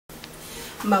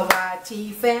my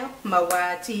YT fam, my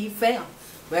YT fam.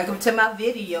 Welcome to my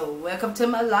video, welcome to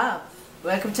my live,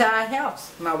 welcome to our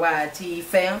house, my YT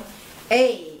fam.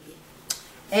 Hey,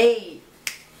 hey,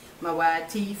 my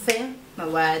YT fam, my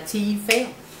YT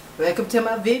fam. Welcome to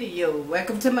my video,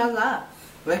 welcome to my live,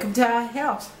 welcome to our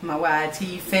house, my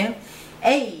YT fam.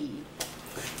 Hey,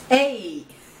 hey,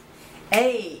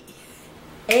 hey,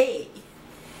 hey,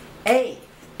 hey,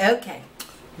 okay.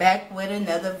 Back with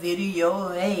another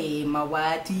video. Hey, my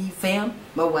YT fam,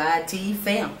 my YT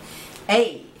fam.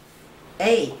 Hey,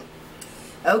 hey.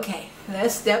 Okay,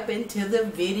 let's step into the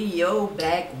video.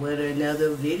 Back with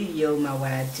another video, my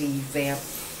YT fam.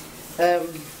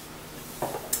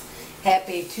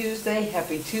 Happy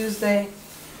Tuesday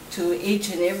to each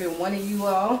and every one of you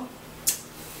all.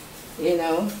 You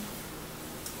know,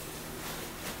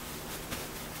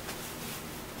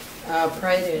 I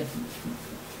pray that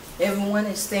everyone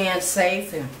is staying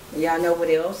safe, and y'all know what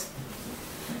else.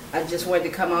 I just wanted to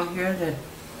come on here to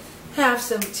have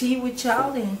some tea with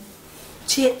y'all and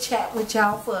chit chat with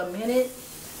y'all for a minute.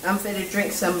 I'm finna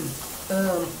drink some,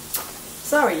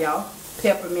 sorry y'all,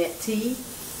 peppermint tea.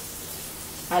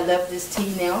 I love this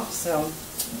tea now, so,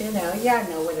 you know, y'all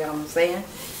know what I'm saying.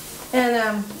 And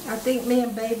I think me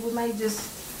and Babe, we might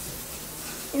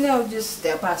just, you know, just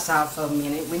step outside for a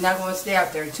minute. We're not going to stay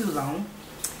out there too long.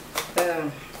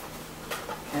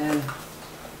 And,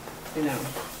 you know,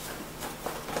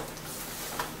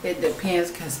 it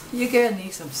depends, because you're going to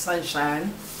need some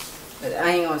sunshine. But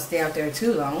I ain't going to stay out there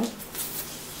too long.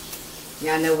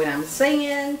 Y'all know what I'm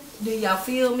saying. Do y'all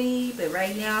feel me? But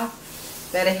right now,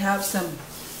 better have some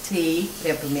tea,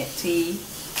 peppermint tea.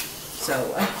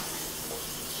 So,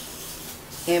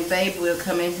 and Babe will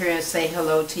come in here and say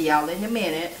hello to y'all in a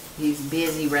minute. He's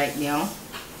busy right now.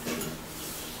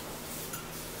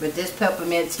 But this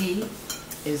peppermint tea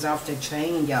is off the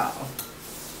chain, y'all.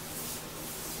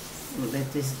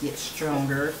 Let this get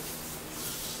stronger,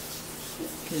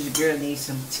 because your girl needs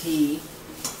some tea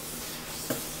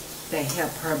to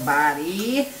help her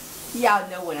body. Y'all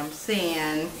know what I'm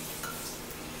saying.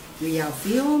 Do y'all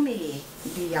feel me?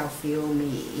 Do y'all feel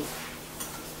me?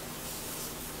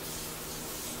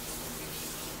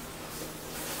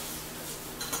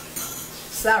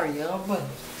 Sorry y'all, but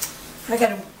I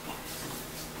gotta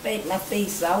bake my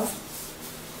face off.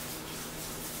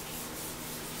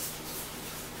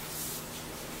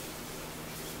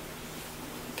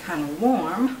 Kind of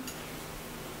warm.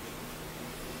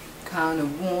 Kind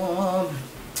of warm.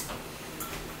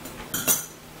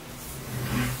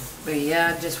 But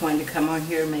yeah, I just wanted to come on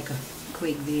here and make a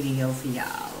quick video for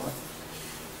y'all.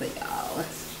 For y'all.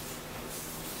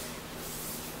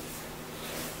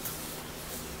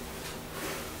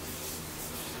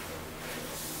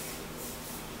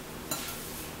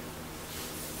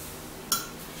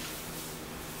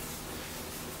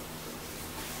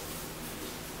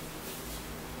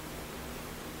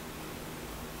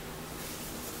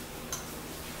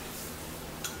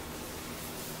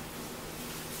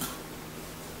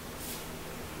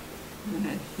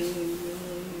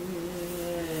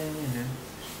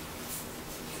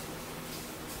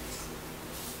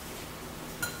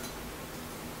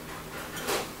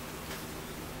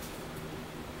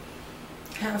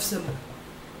 Have some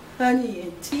honey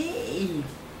and tea.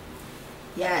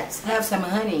 Yes, have some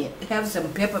honey. Have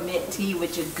some peppermint tea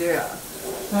with your girl.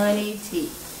 Honey tea.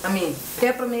 I mean,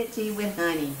 peppermint tea with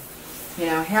honey. You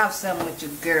know, have some with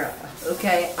your girl.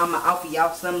 Okay, I'm going to offer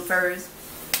y'all some first.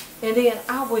 And then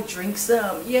I will drink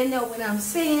some. You know what I'm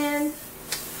saying?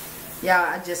 Y'all,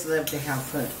 I just love to have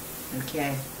fun.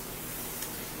 Okay?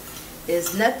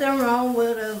 There's nothing wrong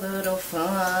with a little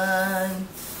fun.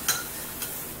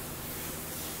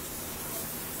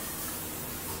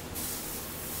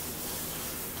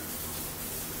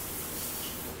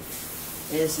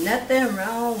 There's nothing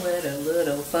wrong with a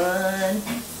little fun.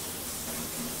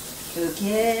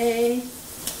 Okay?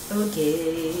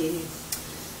 Okay.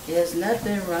 There's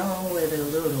nothing wrong with a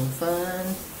little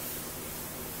fun.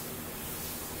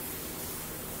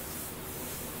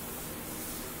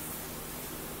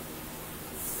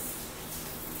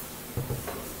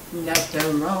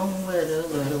 Nothing wrong with a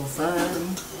little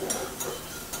fun.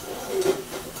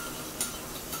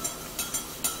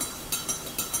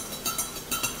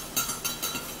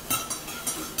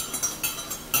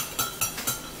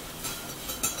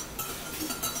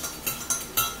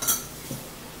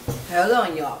 Hold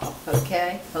on, y'all.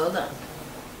 Okay? Hold on.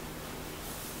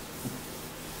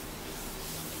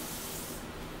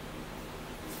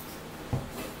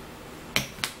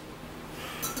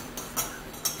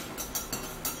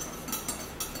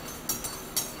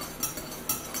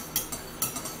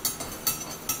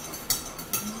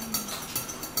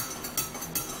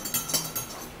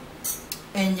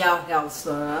 And y'all have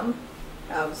some.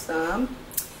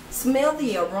 Smell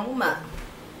the aroma.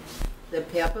 The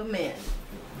peppermint.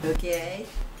 Okay.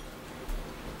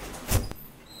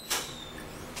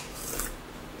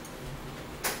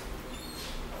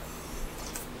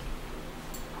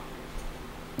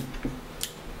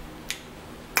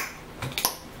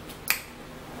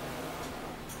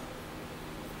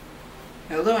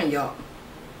 Hold on, y'all.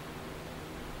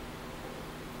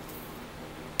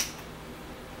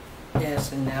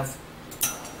 That's enough.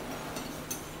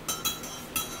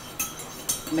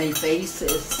 My face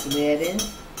is sweating.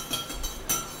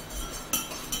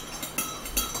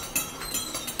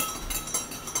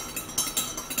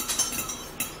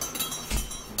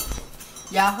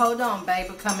 Y'all hold on,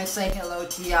 baby. Come and say hello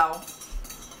to y'all.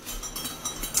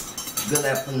 Good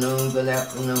afternoon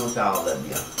to all of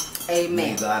you. Amen.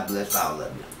 May God bless all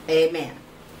of you. Amen.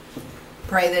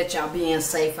 Pray that y'all being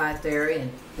safe out there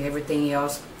and everything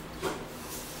else.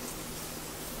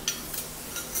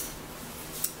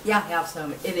 Y'all have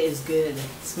some. It is good.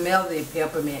 Smell the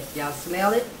peppermint. Y'all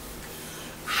smell it?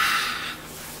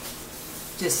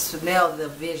 Just smell the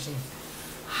vision.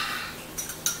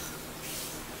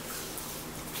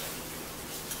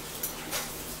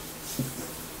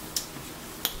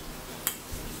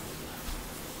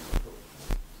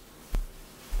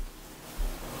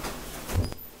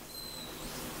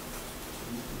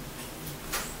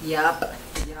 Yup,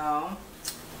 y'all.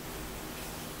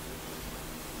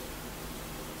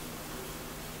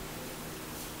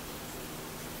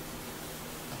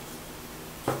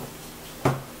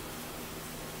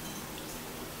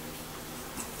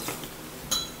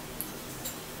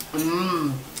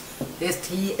 This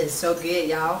tea is so good,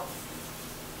 y'all.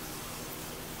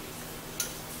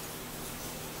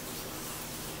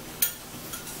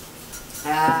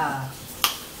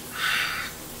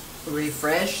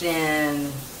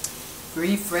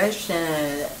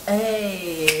 Refreshing.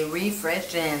 Hey,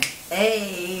 refreshing.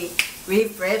 Hey,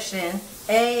 refreshing.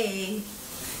 Hey.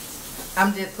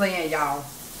 I'm just playing, y'all.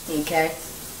 Okay.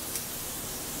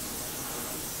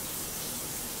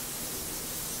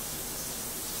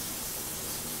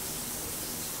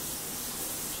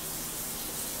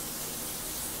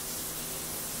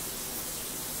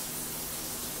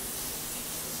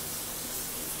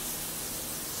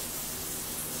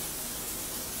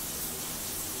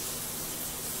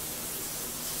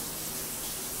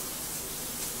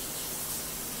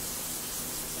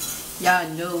 Y'all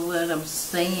know what I'm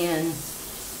saying.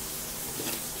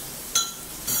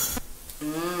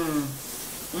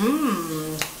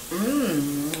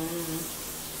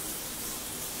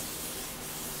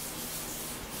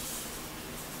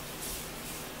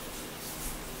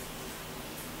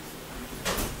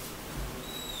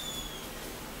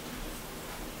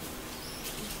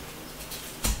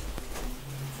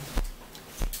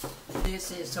 This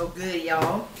is so good,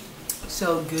 y'all.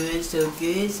 So good, so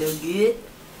good, so good.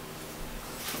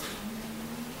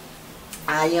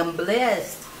 I am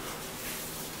blessed.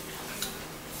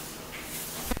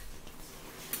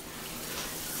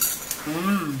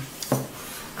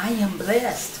 I am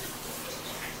blessed.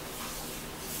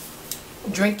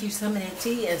 Drink you some of that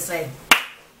tea and say,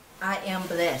 I am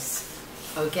blessed.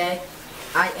 Okay?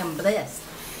 I am blessed.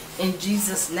 In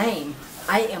Jesus' name,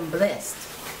 I am blessed.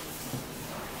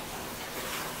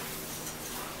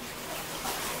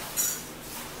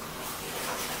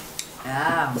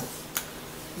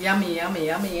 Yummy, yummy,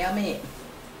 yummy, yummy.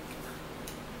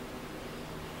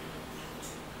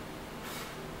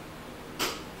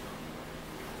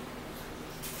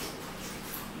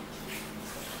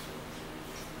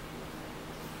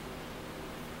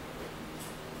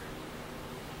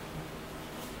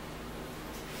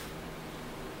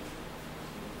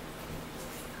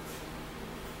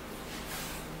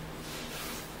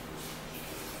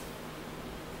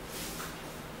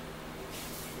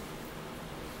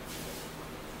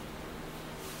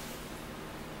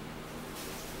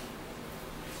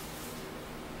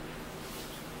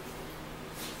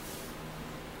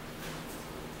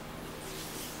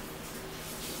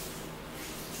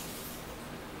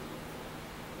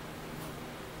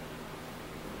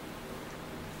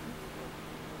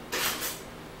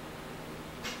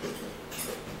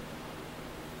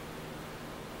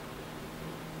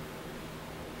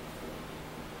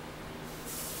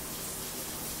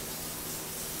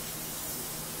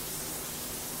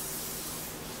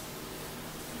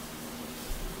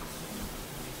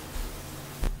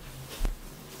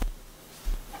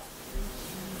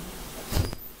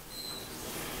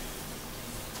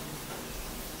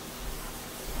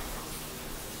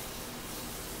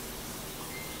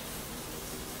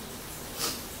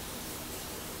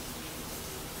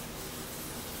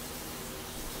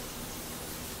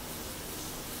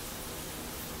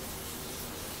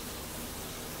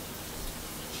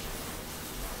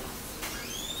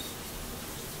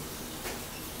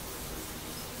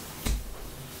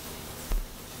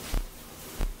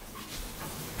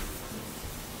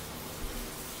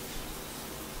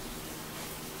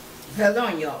 Hold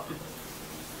on, y'all.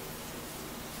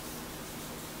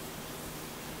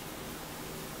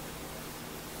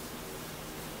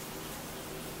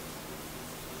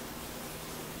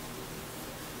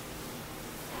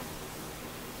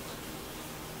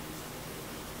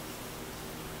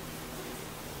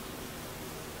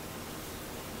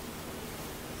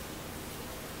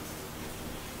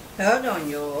 Hold on,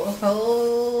 y'all.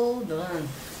 Hold on.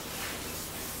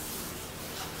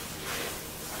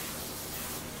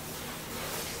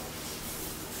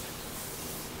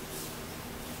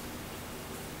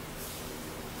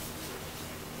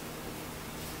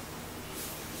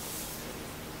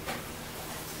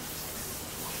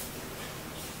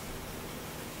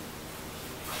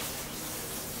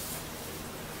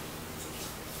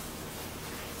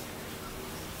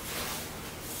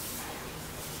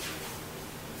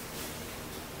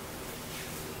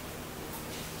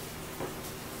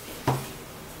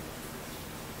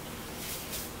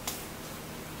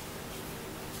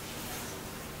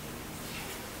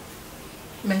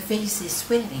 My face is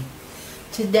sweating.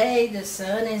 Today the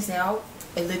sun is out.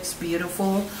 It looks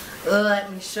beautiful.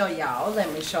 Let me show y'all.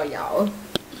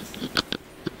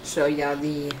 Show y'all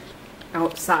the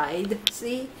outside.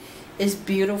 See? It's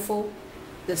beautiful.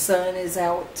 The sun is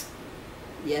out.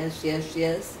 Yes, yes,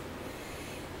 yes.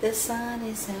 The sun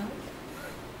is out.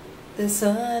 The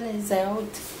sun is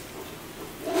out.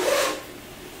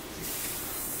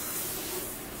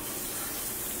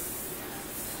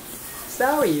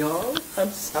 Sorry, y'all.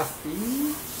 I'm sorry.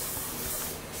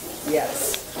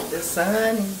 Yes, the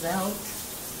sun is out.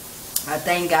 I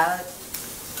thank God.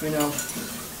 You know,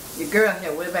 your girl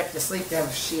here went back to sleep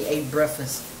after she ate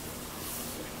breakfast.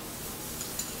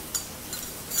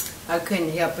 I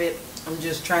couldn't help it. I'm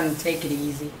just trying to take it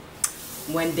easy,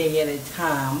 one day at a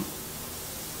time.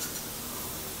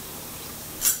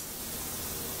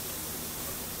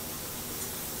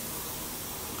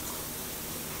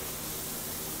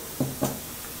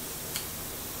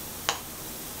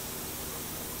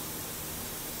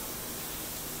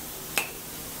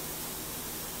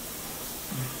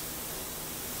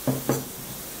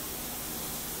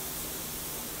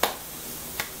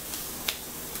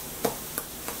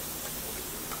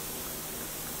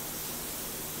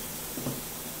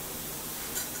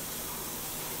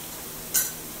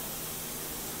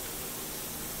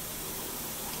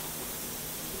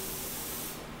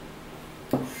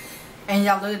 And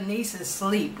y'all little niece is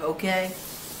asleep, okay?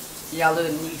 Y'all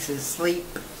little niece is asleep.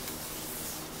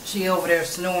 She over there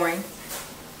snoring.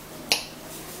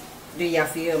 Do y'all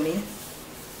feel me?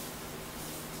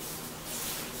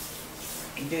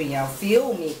 Do y'all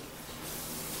feel me?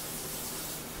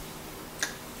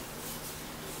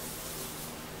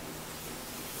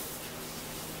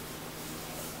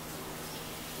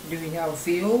 Do y'all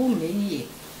feel me?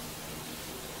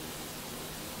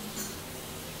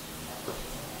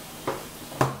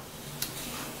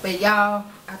 But y'all,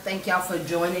 I thank y'all for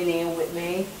joining in with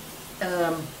me.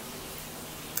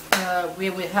 We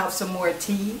will have some more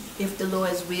tea, if the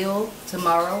Lord's will,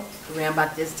 tomorrow, around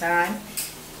about this time.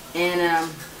 And,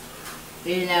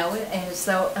 you know, and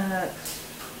so,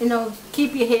 you know,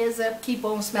 keep your heads up, keep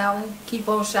on smiling, keep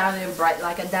on shining bright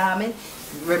like a diamond.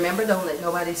 Remember, don't let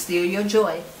nobody steal your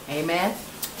joy. Amen.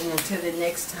 And until the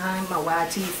next time, my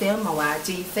YT film,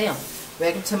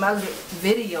 welcome to my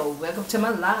video, welcome to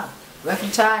my live.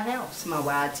 Welcome to our house, my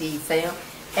YT fam.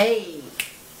 Hey,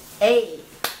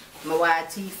 my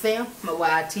YT fam,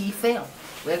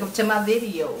 Welcome to my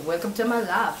video, welcome to my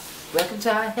live. Welcome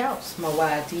to our house, my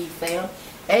YT fam.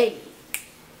 Hey,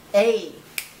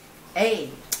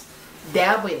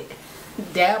 dab with it.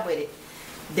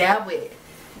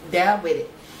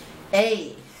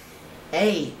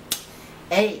 Hey,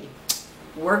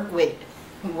 work with it.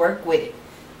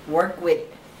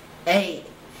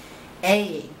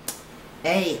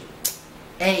 Hey,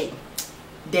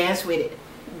 dance with it.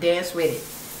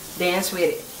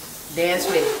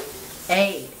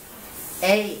 Hey,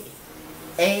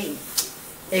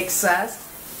 exercise.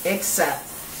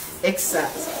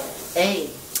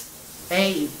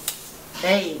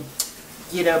 Hey,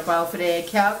 get up off of that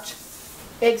couch,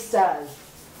 exercise.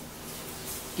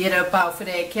 Get up off of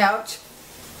that couch,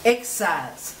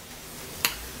 exercise.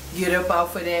 Get up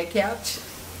off of that couch,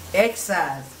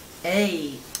 exercise.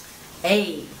 Hey.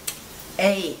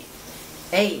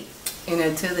 And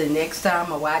until the next time,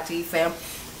 my YT fam,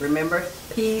 remember,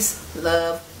 peace,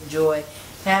 love, joy,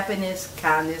 happiness,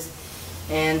 kindness,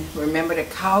 and remember to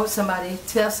call somebody,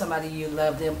 tell somebody you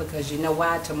love them, because you know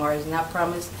why? Tomorrow is not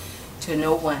promised to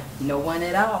no one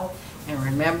at all. And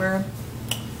remember,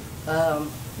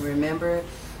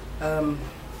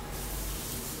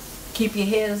 keep your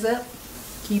heads up,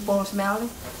 keep on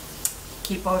smiling,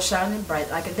 keep on shining bright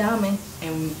like a diamond.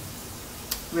 And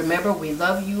remember, we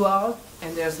love you all,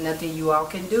 and there's nothing you all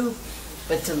can do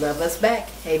but to love us back.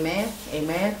 Amen.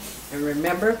 Amen. And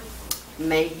remember,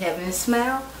 may heaven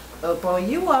smile up on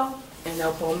you all and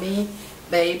up on me,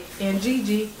 Babe and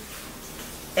Gigi.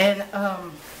 And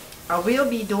I will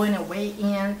be doing a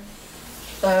weigh-in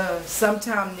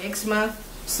sometime next month.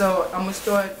 So I'm gonna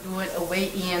start doing a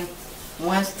weigh-in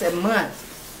once a month.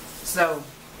 So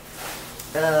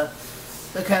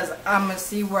because I'm gonna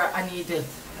see where I need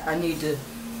to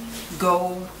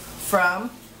go from,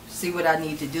 see what I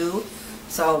need to do.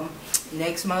 So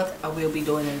next month I will be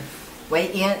doing a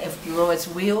weigh-in. If the Lord's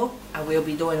will, I will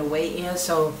be doing a weigh-in.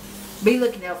 So be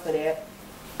looking out for that.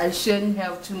 I shouldn't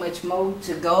have too much more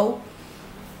to go,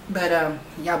 but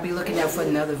y'all be looking out for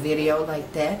another video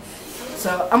like that.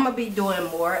 So I'm gonna be doing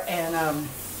more, and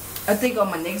I think on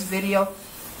my next video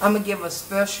I'm gonna give a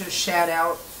special shout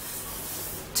out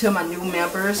to my new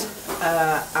members.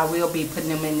 I will be putting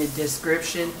them in the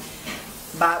description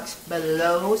box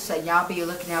below, so y'all be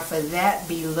looking out for that.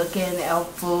 Be looking out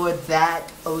for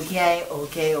that. Okay.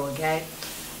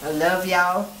 I love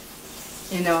y'all.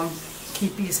 You know,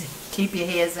 keep your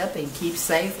heads up and keep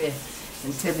safe. And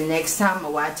until the next time, my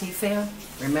YT fam,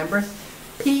 remember,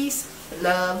 peace,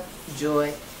 love,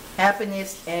 joy,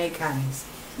 happiness, and kindness.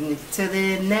 Until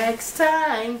the next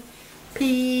time,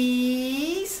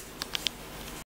 peace.